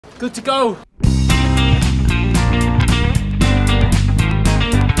Good to go.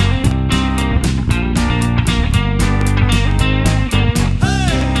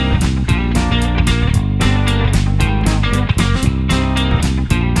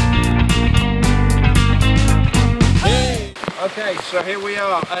 Okay, so here we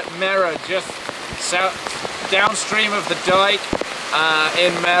are at Mera, just downstream of the dike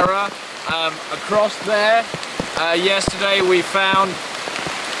in Mera. Across there, yesterday we found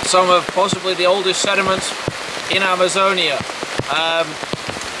some of possibly the oldest sediments in Amazonia.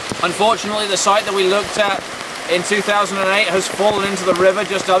 Unfortunately, the site that we looked at in 2008 has fallen into the river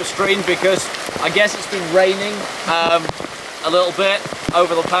just upstream because I guess it's been raining a little bit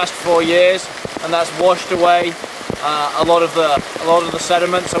over the past 4 years, and that's washed away a lot of the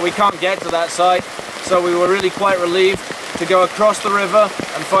sediment, so we can't get to that site. So we were really quite relieved to go across the river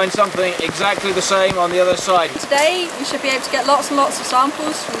and find something exactly the same on the other side. Today we should be able to get lots and lots of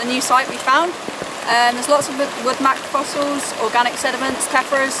samples from the new site we found. There's lots of wood macrofossils, organic sediments,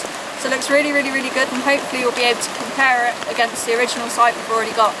 tephras, so it looks really good, and hopefully we'll be able to compare it against the original site we've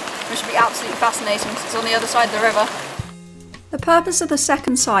already got, which will be absolutely fascinating because it's on the other side of the river. The purpose of the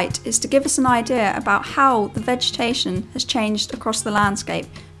second site is to give us an idea about how the vegetation has changed across the landscape,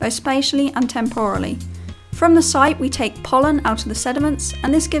 both spatially and temporally. From the site we take pollen out of the sediments,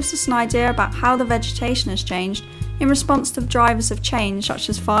 and this gives us an idea about how the vegetation has changed in response to drivers of change such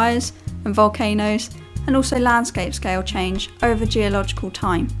as fires and volcanoes, and also landscape scale change over geological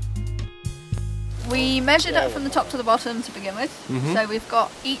time. We measured it from the top to the bottom to begin with, so we've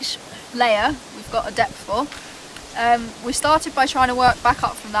got each layer, we've got a depth for. We started by trying to work back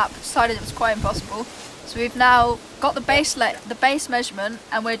up from that, but decided it was quite impossible. So we've now got the base measurement,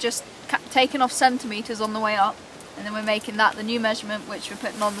 and we're just taking off centimetres on the way up, and then we're making that the new measurement, which we're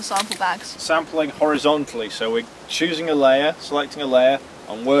putting on the sample bags. Sampling horizontally, so we're choosing a layer, selecting a layer,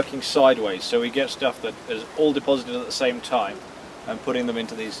 and working sideways, so we get stuff that is all deposited at the same time, and putting them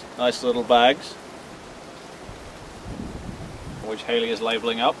into these nice little bags, which Hayley is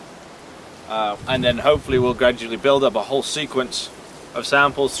labelling up. And then hopefully we'll gradually build up a whole sequence of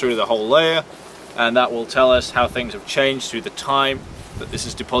samples through the whole layer, and that will tell us how things have changed through the time that this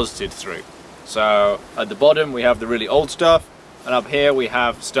is deposited through. So at the bottom we have the really old stuff, and up here we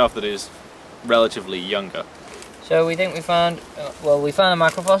have stuff that is relatively younger. So we think we found, we found a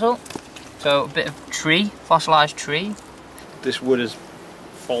macrofossil, so a bit of tree, fossilised tree. This wood has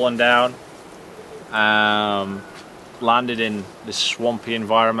fallen down, landed in this swampy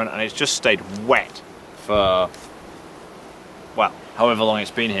environment, and it's just stayed wet for, well, however long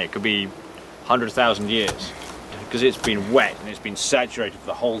it's been here. It could be 100,000 years, because it's been wet and it's been saturated for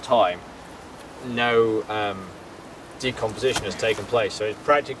the whole time. No decomposition has taken place, so it's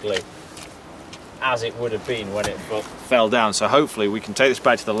practically as it would have been when it fell down. So hopefully we can take this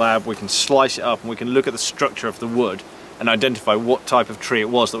back to the lab, we can slice it up, and we can look at the structure of the wood and identify what type of tree it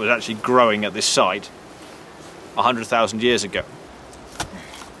was that was actually growing at this site 100,000 years ago.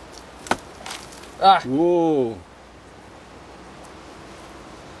 Ah. Whoa!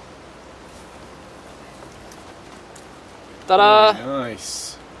 Ta-da!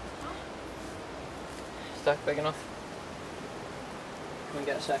 Nice. Is that big enough? Can we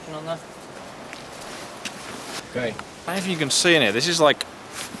get a section on that? Okay. I don't know if you can see in here, this is like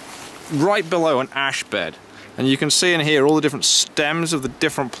right below an ash bed, and you can see in here all the different stems of the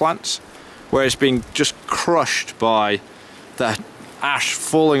different plants where it's been just crushed by the ash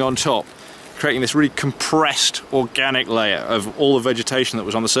falling on top, creating this really compressed organic layer of all the vegetation that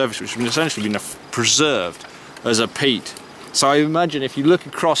was on the surface, which has essentially been preserved as a peat. So I imagine if you look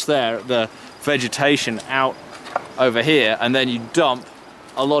across there at the vegetation out over here, and then you dump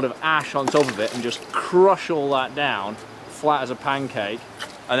a lot of ash on top of it and just crush all that down flat as a pancake,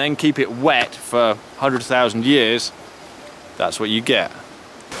 and then keep it wet for 100,000 years, that's what you get.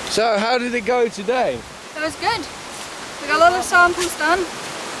 So how did it go today? It was good. We got a lot of samples done.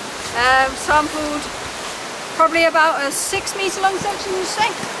 Sampled probably about a 6 metre long section, would you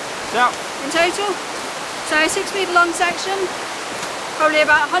say? Yeah. In total. So a 6 metre long section, probably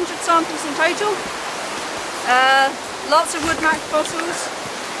about 100 samples in total. Lots of wood macrofossils,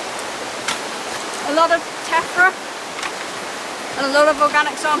 a lot of tephra, and a lot of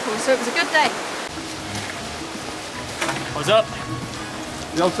organic samples, so it was a good day. What's up?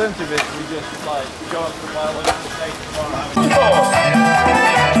 The alternative is we just like go up to the mile and stay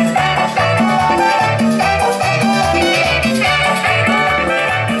tomorrow.